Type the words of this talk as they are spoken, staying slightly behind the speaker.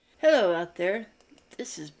Hello out there.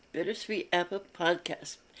 This is Bittersweet Apple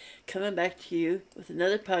Podcast, coming back to you with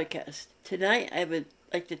another podcast. Tonight I would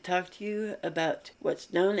like to talk to you about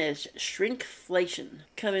what's known as shrinkflation,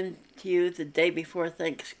 coming to you the day before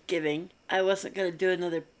Thanksgiving. I wasn't going to do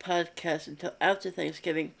another podcast until after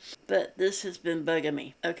Thanksgiving, but this has been bugging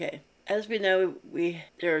me. Okay, as we know,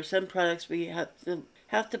 there are some products we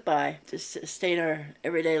have to buy to sustain our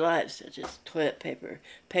everyday lives, such as toilet paper,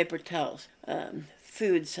 paper towels,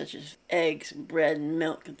 foods such as eggs and bread and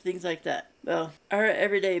milk and things like that. Well, our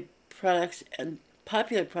everyday products and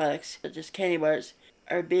popular products, such as candy bars,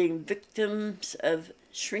 are being victims of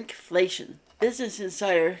shrinkflation. Business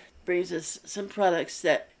Insider brings us some products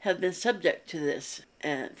that have been subject to this.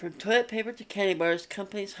 And from toilet paper to candy bars,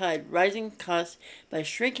 companies hide rising costs by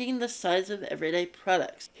shrinking the size of everyday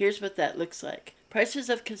products. Here's what that looks like. Prices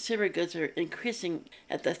of consumer goods are increasing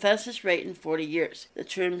at the fastest rate in 40 years. The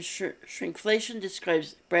term shrinkflation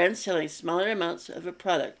describes brands selling smaller amounts of a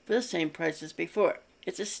product for the same price as before.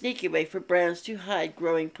 It's a sneaky way for brands to hide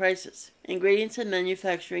growing prices. Ingredients and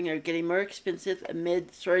manufacturing are getting more expensive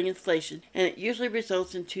amid soaring inflation, and it usually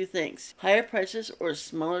results in two things: higher prices or a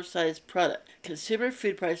smaller sized product. Consumer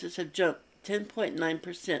food prices have jumped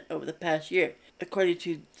 10.9% over the past year, according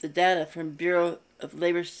to the data from Bureau of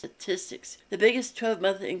Labor Statistics, the biggest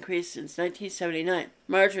 12-month increase since 1979.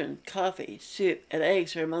 Margarine, coffee, soup, and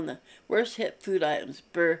eggs are among the worst hit food items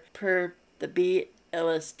per the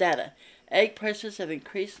BLS data. Egg prices have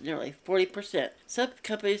increased nearly 40%. Some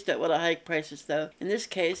companies don't want to hike prices, though. In this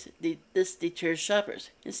case, this deters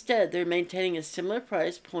shoppers. Instead, they're maintaining a similar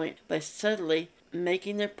price point by subtly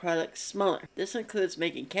making their products smaller. This includes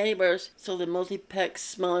making candy bars sold in multi-packs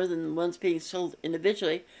smaller than the ones being sold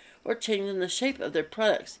individually, or changing the shape of their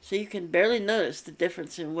products so you can barely notice the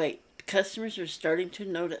difference in weight. Customers are starting to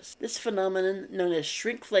notice. This phenomenon, known as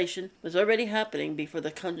shrinkflation, was already happening before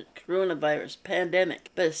the coronavirus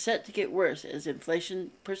pandemic, but is set to get worse as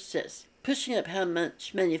inflation persists, pushing up how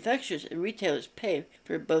much manufacturers and retailers pay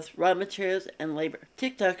for both raw materials and labor.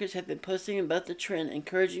 TikTokers have been posting about the trend,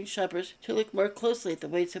 encouraging shoppers to look more closely at the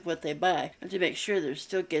weights of what they buy and to make sure they're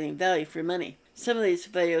still getting value for money. Some of these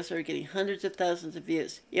videos are getting hundreds of thousands of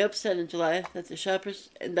views. Yelp said in July that the shoppers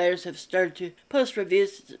and buyers have started to post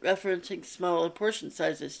reviews referencing smaller portion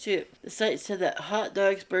sizes too. The site said that hot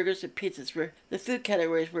dogs, burgers, and pizzas were the food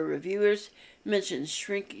categories where reviewers mentioned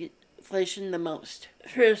shrinkflation the most.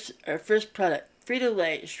 Our first product.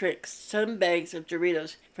 Frito-Lay shrinks some bags of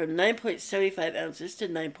Doritos from 9.75 ounces to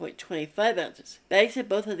 9.25 ounces. Bags in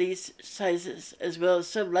both of these sizes, as well as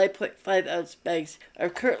some 9.5 ounce bags, are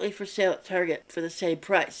currently for sale at Target for the same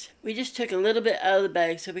price. We just took a little bit out of the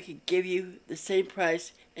bag so we could give you the same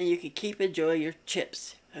price and you could keep enjoying your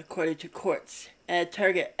chips, according to Quartz.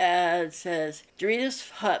 Target ad says Doritos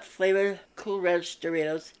Hot Flavored Cool Ranch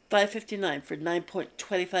Doritos $5.59 for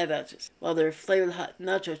 9.25 ounces, while their Flavored Hot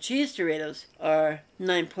Nacho Cheese Doritos are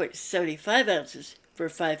 9.75 ounces for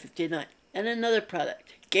 $5.59. And another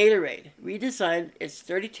product, Gatorade, redesigned its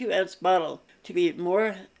 32-ounce bottle to be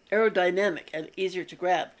more aerodynamic and easier to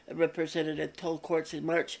grab, a representative told Quartz in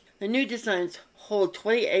March. The new designs hold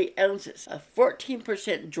 28 ounces, a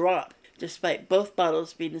 14% drop, despite both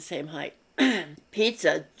bottles being the same height.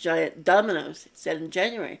 Pizza giant Domino's said in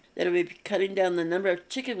January that it would be cutting down the number of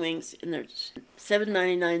chicken wings in their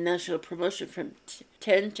 $7.99 national promotion from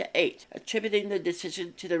 10 to 8, attributing the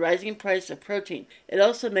decision to the rising price of protein. It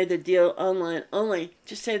also made the deal online only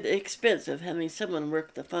to save the expense of having someone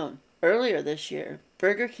work the phone. Earlier this year,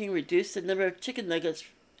 Burger King reduced the number of chicken nuggets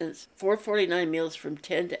in its $4.49 meals from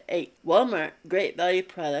 10 to 8. Walmart, Great Value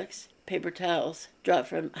Products, paper towels dropped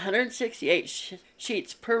from 168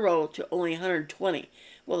 sheets per roll to only 120,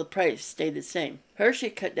 while the price stayed the same. Hershey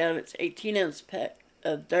cut down its 18-ounce pack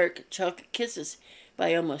of dark chocolate kisses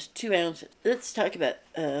by almost 2 ounces. Let's talk about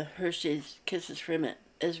Hershey's Kisses for a minute.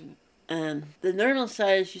 The normal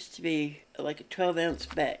size used to be like a 12-ounce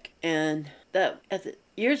bag, and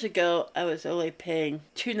years ago I was only paying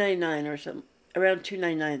 $2.99 or something, around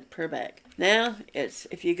 $2.99 per bag. Now it's,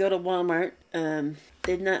 if you go to Walmart,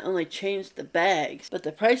 they've not only changed the bags, but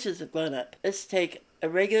the prices have gone up. Let's take a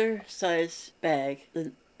regular size bag,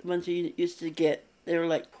 the ones you used to get, they were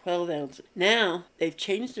like 12 ounces. Now they've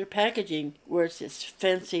changed their packaging where it's this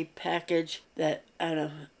fancy package that I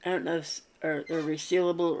don't know if they're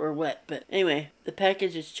resealable or what, but anyway, the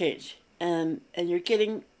package has changed. And you're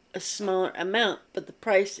getting a smaller amount, but the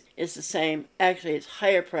price is the same. Actually, it's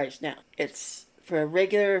higher price now. It's for a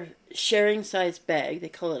regular sharing size bag, they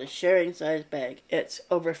call it a sharing size bag, it's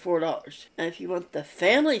over $4. And if you want the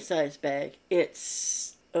family size bag,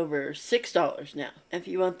 it's over $6 now. And if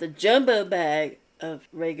you want the jumbo bag of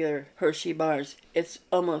regular Hershey bars, it's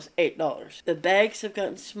almost $8. The bags have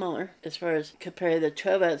gotten smaller as far as compare the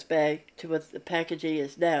 12-ounce bag to what the packaging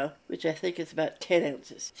is now, which I think is about 10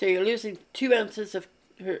 ounces. So you're losing 2 ounces of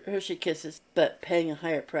Hershey Kisses, but paying a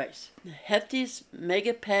higher price. Hefty's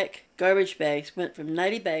Mega Pack garbage bags went from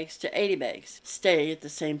 90 bags to 80 bags, staying at the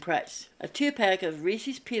same price. A 2-pack of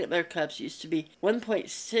Reese's Peanut Butter Cups used to be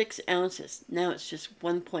 1.6 ounces. Now it's just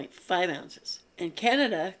 1.5 ounces. In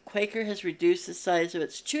Canada, Quaker has reduced the size of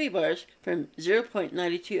its Chewy bars from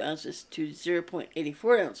 0.92 ounces to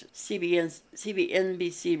 0.84 ounces,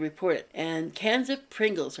 CNBC reported. And cans of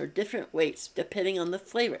Pringles are different weights depending on the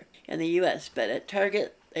flavor in the U.S., but at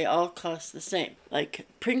Target, they all cost the same. Like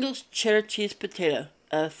Pringles Cheddar Cheese Potato,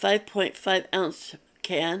 a 5.5 ounce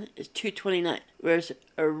can is $2.29, whereas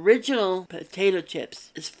original potato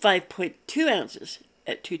chips is 5.2 ounces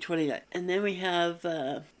at $2.29. And then we have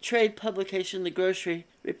trade publication The Grocery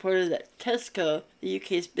reported that Tesco, the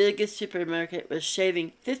UK's biggest supermarket, was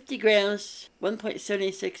shaving 50 grams,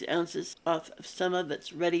 1.76 ounces off of some of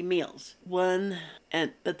its ready meals.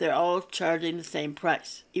 But they're all charging the same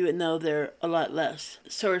price, even though they're a lot less.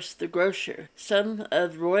 Source The Grocer. Some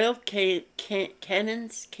of Royal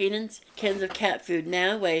Canin's cans of cat food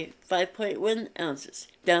now weigh 5.1 ounces,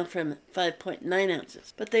 down from 5.9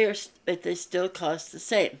 ounces, but they still cost the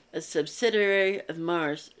same. A subsidiary of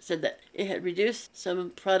Mars said that it had reduced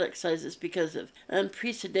some product sizes because of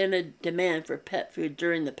unprecedented demand for pet food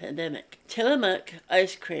during the pandemic. Tillamook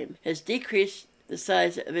Ice Cream has decreased the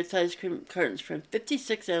size of its ice cream cartons from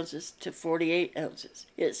 56 ounces to 48 ounces.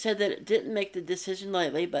 It said that it didn't make the decision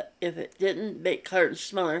lightly, but if it didn't make cartons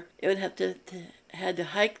smaller, it would have to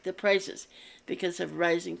hike the prices because of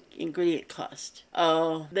rising ingredient cost.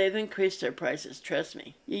 Oh, they've increased their prices, trust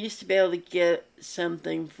me. You used to be able to get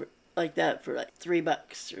something like that for like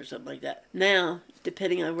 $3 or something like that. Now,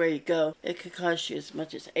 depending on where you go, it could cost you as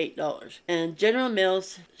much as $8. And General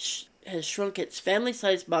Mills has shrunk its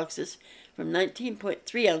family-sized boxes from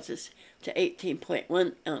 19.3 ounces to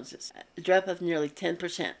 18.1 ounces, a drop of nearly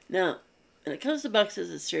 10%. Now, when it comes to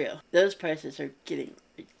boxes of cereal, those prices are getting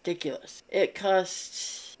ridiculous. It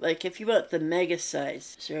costs, like if you want the mega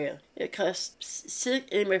size cereal, it costs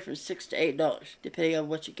anywhere from $6 to $8, depending on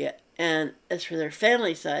what you get. And as for their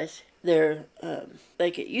family size, they're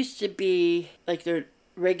like it used to be, like their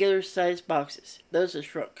regular size boxes. Those are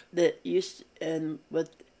shrunk.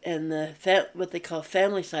 What they call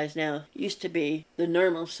family size now used to be the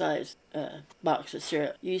normal size box of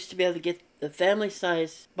cereal. You used to be able to get the family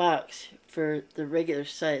size box for the regular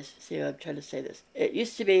size. See how I'm trying to say this? It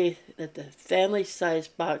used to be that the family size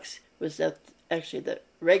box was actually the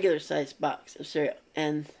regular size box of cereal.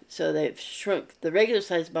 And so they've shrunk the regular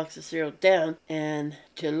size box of cereal down and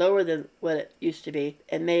to lower than what it used to be,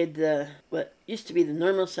 and made what used to be the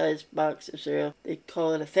normal size box of cereal, they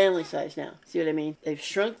call it a family size now. See what I mean? They've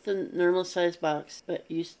shrunk the normal size box, but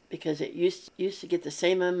because it used to get the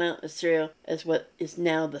same amount of cereal as what is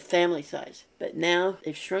now the family size. But now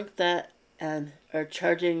they've shrunk that and are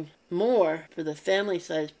charging more for the family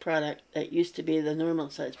size product that used to be the normal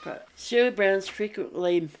size product. Cereal brands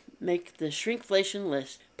frequently make the shrinkflation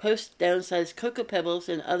list, post downsized Cocoa Pebbles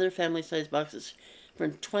and other family size boxes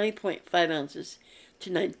from 20.5 ounces to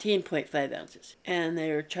 19.5 ounces, and they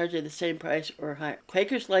are charging the same price or higher.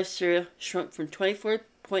 Quaker's Life cereal shrunk from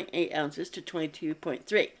 24.8 ounces to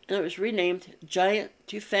 22.3, and it was renamed Giant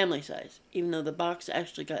to family size, even though the box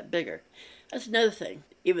actually got bigger. That's another thing.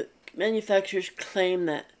 Even manufacturers claim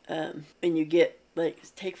that when you get, like,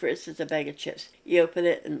 take for instance a bag of chips, you open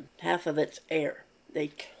it and half of it's air.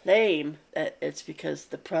 They claim that it's because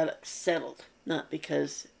the product's settled, not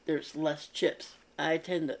because there's less chips. I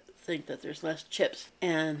tend to think that there's less chips,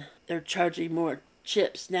 and they're charging more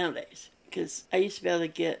chips nowadays. Because I used to be able to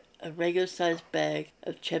get a regular sized bag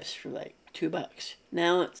of chips for like $2.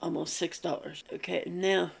 Now it's almost $6. Okay,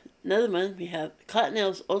 now another one, we have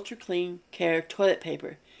Cottonelle's Ultra Clean Care toilet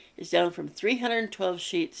paper is down from 312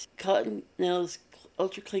 sheets. Cottonelle's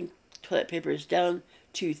Ultra Clean toilet paper is down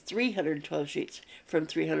to 312 sheets from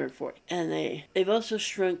 340. And they've also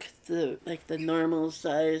shrunk the normal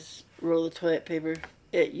size roll of toilet paper.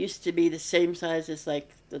 It used to be the same size as like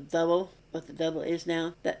the double, what the double is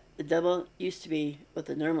now. That the double used to be what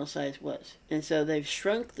the normal size was. And so they've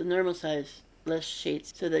shrunk the normal size less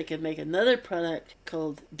sheets so they can make another product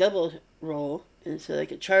called double roll, and so they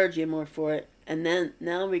could charge you more for it. And then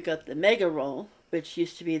now we got the mega roll, which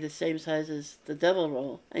used to be the same size as the double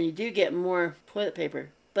roll, and you do get more toilet paper,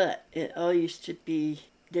 but it all used to be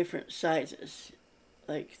different sizes.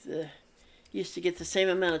 Like used to get the same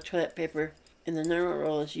amount of toilet paper in the normal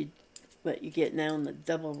roll as what you get now in the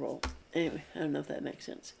double roll. Anyway, I don't know if that makes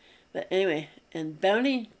sense. But anyway, and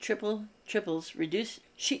Bounty triples reduced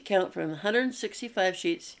sheet count from 165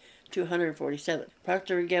 sheets to 147.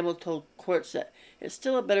 Procter & Gamble told Quartz that it's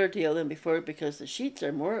still a better deal than before because the sheets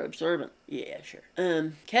are more absorbent. Yeah,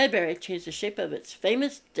 sure. Cadbury changed the shape of its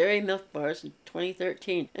famous dairy milk bars in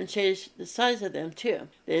 2013 and changed the size of them too.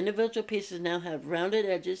 The individual pieces now have rounded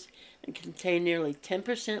edges and contain nearly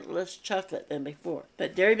 10% less chocolate than before.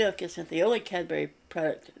 But dairy milk isn't the only Cadbury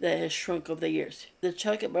product that has shrunk over the years. The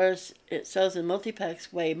chocolate bars it sells in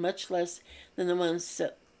multi-packs weigh much less than the ones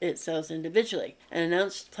it sells individually, and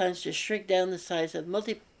announced plans to shrink down the size of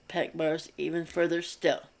multi-pack bars even further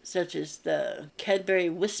still, such as the Cadbury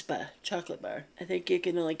Wispa chocolate bar. I think you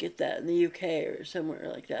can only get that in the UK or somewhere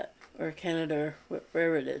like that, or Canada, or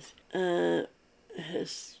wherever it is.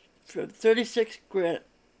 It's from 36 grams.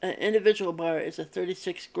 An individual bar is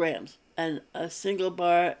 36 grams, and a single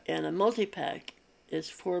bar and a multi-pack is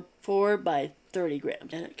 4 by 30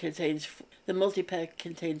 grams, and the multi-pack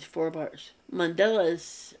contains 4 bars.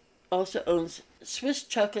 Mondelez also owns Swiss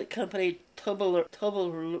chocolate company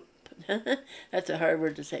Toblerone. That's a hard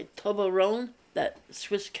word to say. Toblerone, that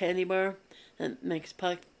Swiss candy bar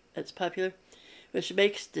that's popular, which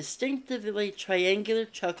makes distinctively triangular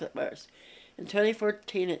chocolate bars. In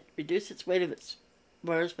 2014, it reduced its weight of its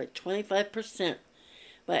bars by 25%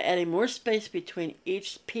 by adding more space between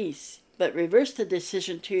each piece, but reversed the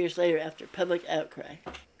decision 2 years later after public outcry.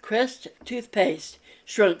 Crest toothpaste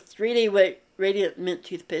shrunk 3D Radiant Mint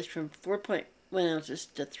toothpaste from 4.1 ounces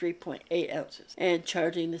to 3.8 ounces, and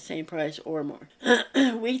charging the same price or more.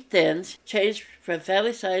 Wheat Thins changed from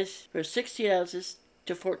family size for 16 ounces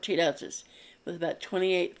to 14 ounces, with about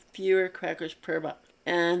 28 fewer crackers per box.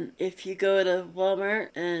 And if you go to Walmart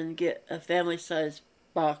and get a family size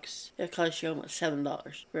box, it costs you almost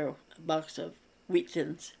 $7 for a box of Wheat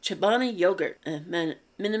Thins. Chobani Yogurt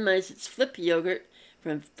minimized its flip yogurt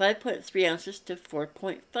from 5.3 ounces to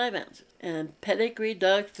 4.5 ounces. And Pedigree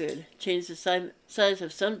dog food changed the size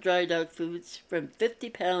of some dry dog foods from 50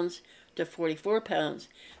 pounds to 44 pounds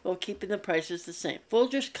while keeping the prices the same.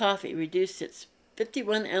 Folgers Coffee reduced its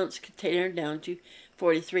 51-ounce container down to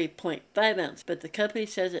 43.5 ounces, but the company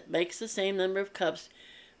says it makes the same number of cups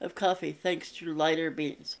of coffee thanks to lighter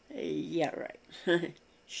beans. Yeah, right.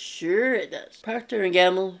 Sure it does. Procter &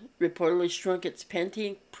 Gamble reportedly shrunk its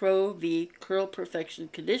Pantene Pro V Curl Perfection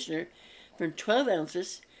conditioner from 12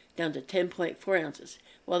 ounces down to 10.4 ounces,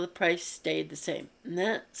 while the price stayed the same. And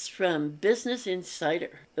that's from Business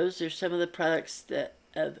Insider. Those are some of the products that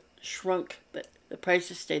have shrunk, but the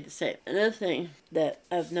prices stayed the same. Another thing that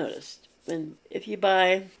I've noticed, if you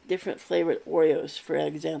buy different flavored Oreos, for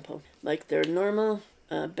example, like their normal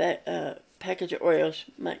package of Oreos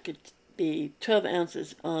might be 12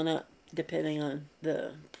 ounces on up, depending on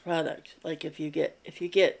the product. Like if you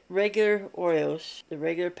get regular Oreos, the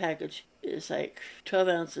regular package is like 12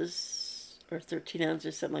 ounces or 13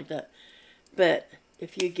 ounces, something like that. But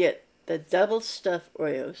if you get the double stuffed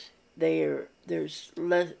Oreos, there's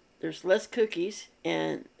less cookies,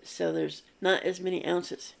 and so there's not as many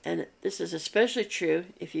ounces. And this is especially true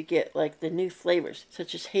if you get like the new flavors,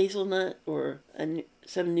 such as hazelnut or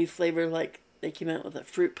some new flavor, like they came out with a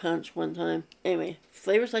fruit punch one time. Anyway,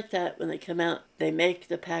 flavors like that, when they come out, they make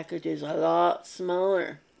the packages a lot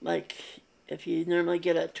smaller. Like if you normally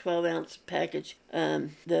get a 12-ounce package,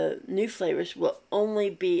 the new flavors will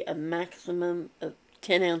only be a maximum of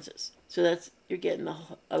 10 ounces. So you're getting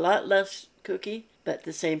a lot less cookie, but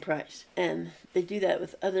the same price. And they do that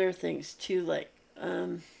with other things too, like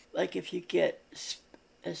if you get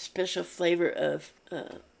a special flavor of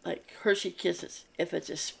like Hershey Kisses. If it's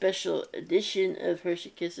a special edition of Hershey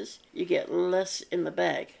Kisses, you get less in the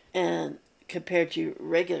bag, and compared to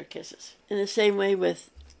regular Kisses. In the same way with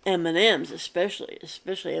M&Ms, especially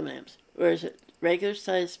M&Ms. Whereas a regular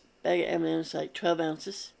size bag of M&Ms like 12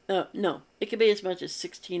 ounces. No, it could be as much as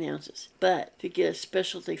 16 ounces. But if you get a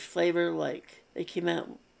specialty flavor, like they came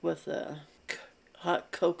out with a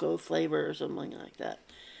hot cocoa flavor or something like that,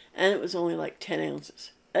 and it was only like 10 ounces.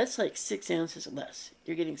 That's like 6 ounces less.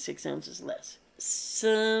 You're getting 6 ounces less.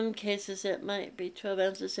 Some cases it might be 12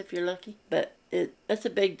 ounces if you're lucky, but that's a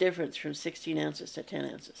big difference from 16 ounces to 10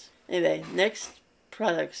 ounces. Anyway, next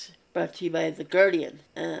products brought to you by The Guardian.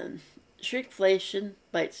 Shrinkflation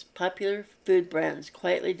bites popular food brands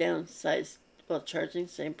quietly downsized while charging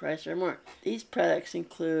the same price or more. These products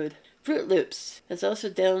include Fruit Loops has also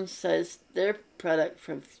downsized their product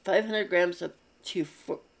from 500 grams up to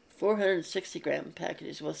 460 gram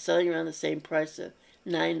packages while selling around the same price of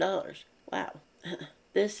 $9. Wow.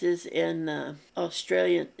 This is in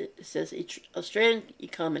Australian. It says Australian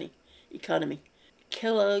economy.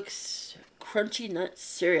 Kellogg's Crunchy Nut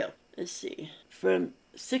Cereal. Let's see. From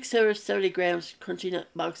 670 grams crunchy nut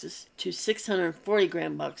boxes to 640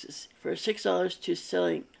 gram boxes for $6 to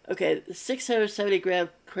selling. Okay, the 670 gram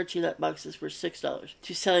crunchy nut boxes were $6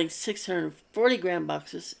 to selling 640 gram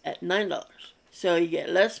boxes at $9. So you get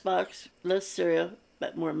less box, less cereal,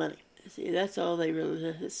 but more money. See, that's all they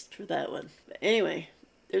really list for that one. But anyway,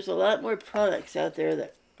 there's a lot more products out there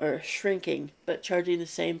that are shrinking but charging the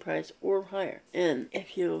same price or higher. And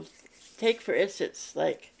if you take, for instance,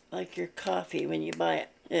 like your coffee when you buy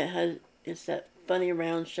it's that funny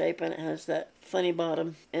round shape and it has that funny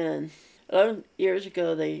bottom. And a lot of years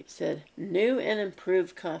ago they said new and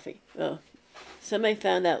improved coffee. Well, somebody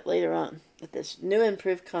found out later on that this new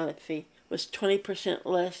improved coffee was 20%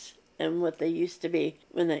 less than what they used to be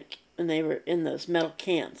when they were in those metal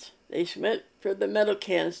cans. They went from the metal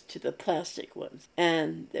cans to the plastic ones,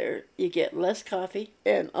 and there you get less coffee,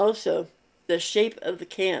 and also the shape of the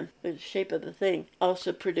can, the shape of the thing,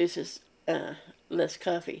 also produces less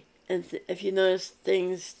coffee. And if you notice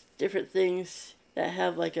different things that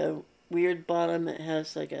have like a weird bottom, it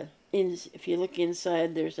has like if you look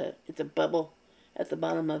inside, it's a bubble at the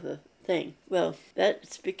bottom of the thing. Well,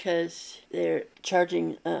 that's because they're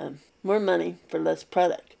charging more money for less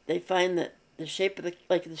product. They find that the shape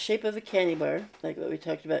of a candy bar, like what we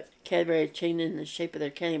talked about, Cadbury changing the shape of their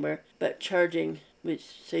candy bar, but charging,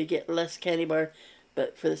 so you get less candy bar,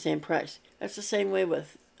 but for the same price. That's the same way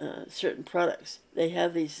with certain products. They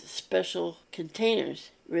have these special containers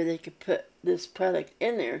where they could put this product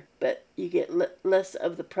in there, but you get less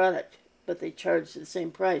of the product, but they charge the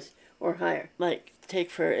same price or higher. Like, take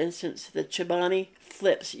for instance the Chobani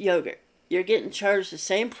Flips yogurt. You're getting charged the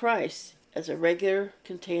same price as a regular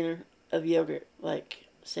container of yogurt. Like,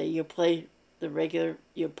 say the regular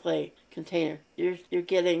Yoplait container. You're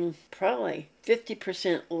getting probably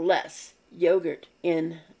 50% less yogurt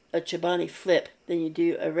in a Chobani Flip than you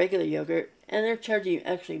do a regular yogurt, and they're charging you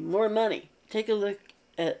actually more money. Take a look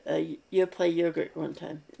at a Yoplait yogurt one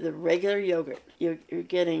time. The regular yogurt, you're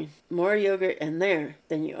getting more yogurt in there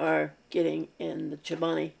than you are getting in the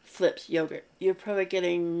Chobani Flips yogurt. You're probably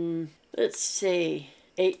getting, let's say,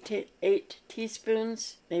 8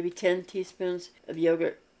 teaspoons, maybe 10 teaspoons of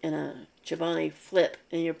yogurt in a Chobani Flip,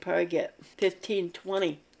 and you'll probably get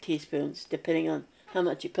 15-20 teaspoons, depending on how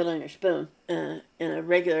much you put on your spoon, in a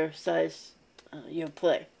regular size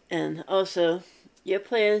Yoplait. And also,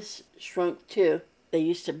 Yoplait has shrunk too. They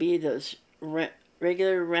used to be those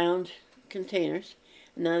regular round containers.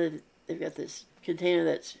 Now they've got this container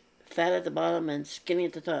that's fat at the bottom and skinny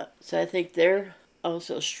at the top. So I think they're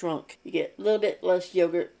also shrunk. You get a little bit less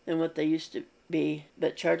yogurt than what they used to be,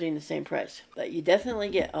 but charging the same price. But you definitely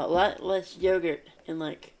get a lot less yogurt in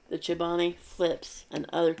like the Chobani Flips and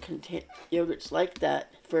other yogurts like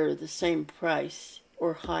that for the same price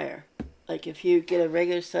or higher. Like if you get a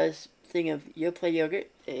regular size thing of Yoplait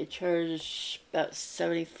yogurt, they charge about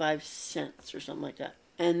 75 cents or something like that.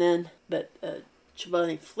 And then, but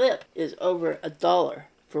Chobani Flip is over $1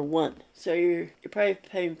 for one. So you're probably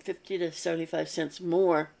paying 50 to 75 cents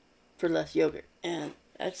more for less yogurt. And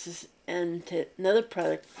another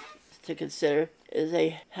product to consider is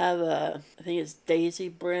they have I think it's Daisy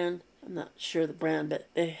brand. I'm not sure the brand, but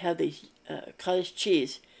they have these cottage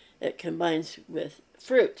cheese that combines with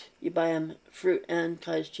fruit. You buy them fruit and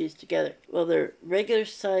cottage cheese together. Well, their regular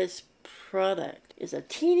size product is a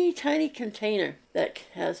teeny tiny container that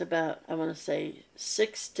has about, I want to say,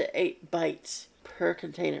 6 to 8 bites per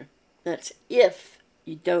container. That's if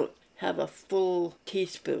you don't have a full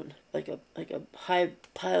teaspoon, like a high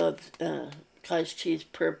pile of cottage cheese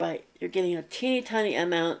per bite. You're getting a teeny tiny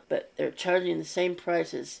amount, but they're charging the same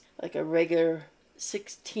price as like a regular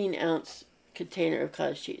 16-ounce container of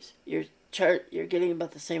cottage cheese. You're getting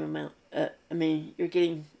about the same amount. You're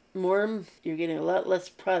getting a lot less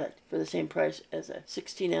product for the same price as a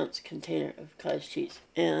 16-ounce container of cottage cheese.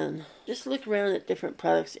 And just look around at different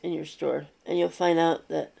products in your store, and you'll find out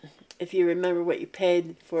that if you remember what you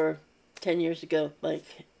paid for 10 years ago,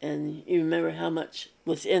 and you remember how much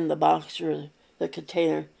was in the box or the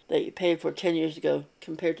container that you paid for 10 years ago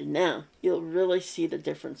compared to now, you'll really see the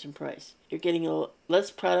difference in price. You're getting a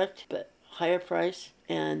less product, but higher price,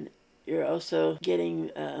 and you're also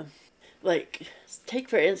getting, take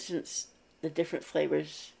for instance, the different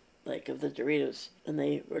flavors, like of the Doritos, and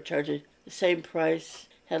they were charging the same price,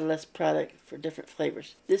 had less product for different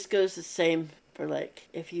flavors. This goes the same for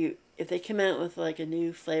if they come out with like a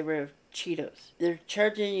new flavor of Cheetos, they're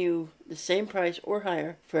charging you the same price or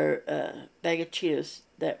higher for a bag of Cheetos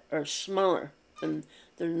that are smaller than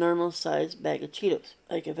their normal size bag of Cheetos.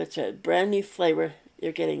 Like if it's a brand new flavor,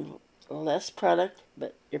 you're getting less product,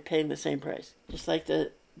 but you're paying the same price. Just like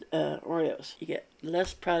the Oreos. You get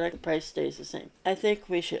less product, the price stays the same. I think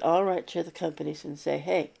we should all write to the companies and say,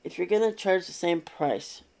 hey, if you're going to charge the same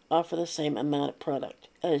price, offer the same amount of product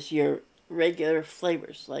as your regular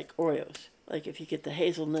flavors like Oreos. Like if you get the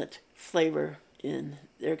hazelnut flavor in,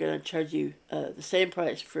 they're going to charge you the same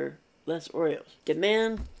price for less Oreos.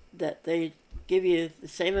 Demand that they give you the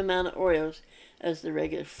same amount of Oreos as the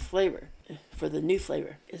regular flavor for the new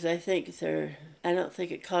flavor. Because I don't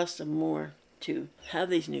think it costs them more to have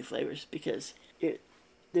these new flavors because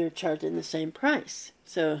they're charging the same price.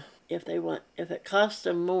 So if it costs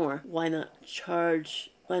them more, why not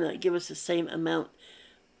give us the same amount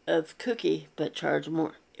of cookie but charge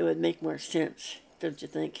more? It would make more sense, don't you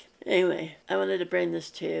think? Anyway, I wanted to bring this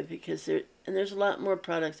to you because there's a lot more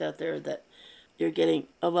products out there that you're getting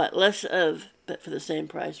a lot less of, but for the same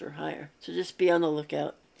price or higher. So just be on the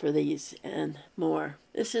lookout for these and more.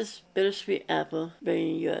 This is Bittersweet Apple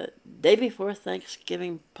bringing you a day before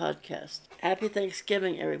Thanksgiving podcast. Happy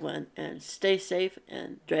Thanksgiving, everyone, and stay safe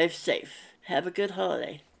and drive safe. Have a good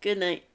holiday. Good night.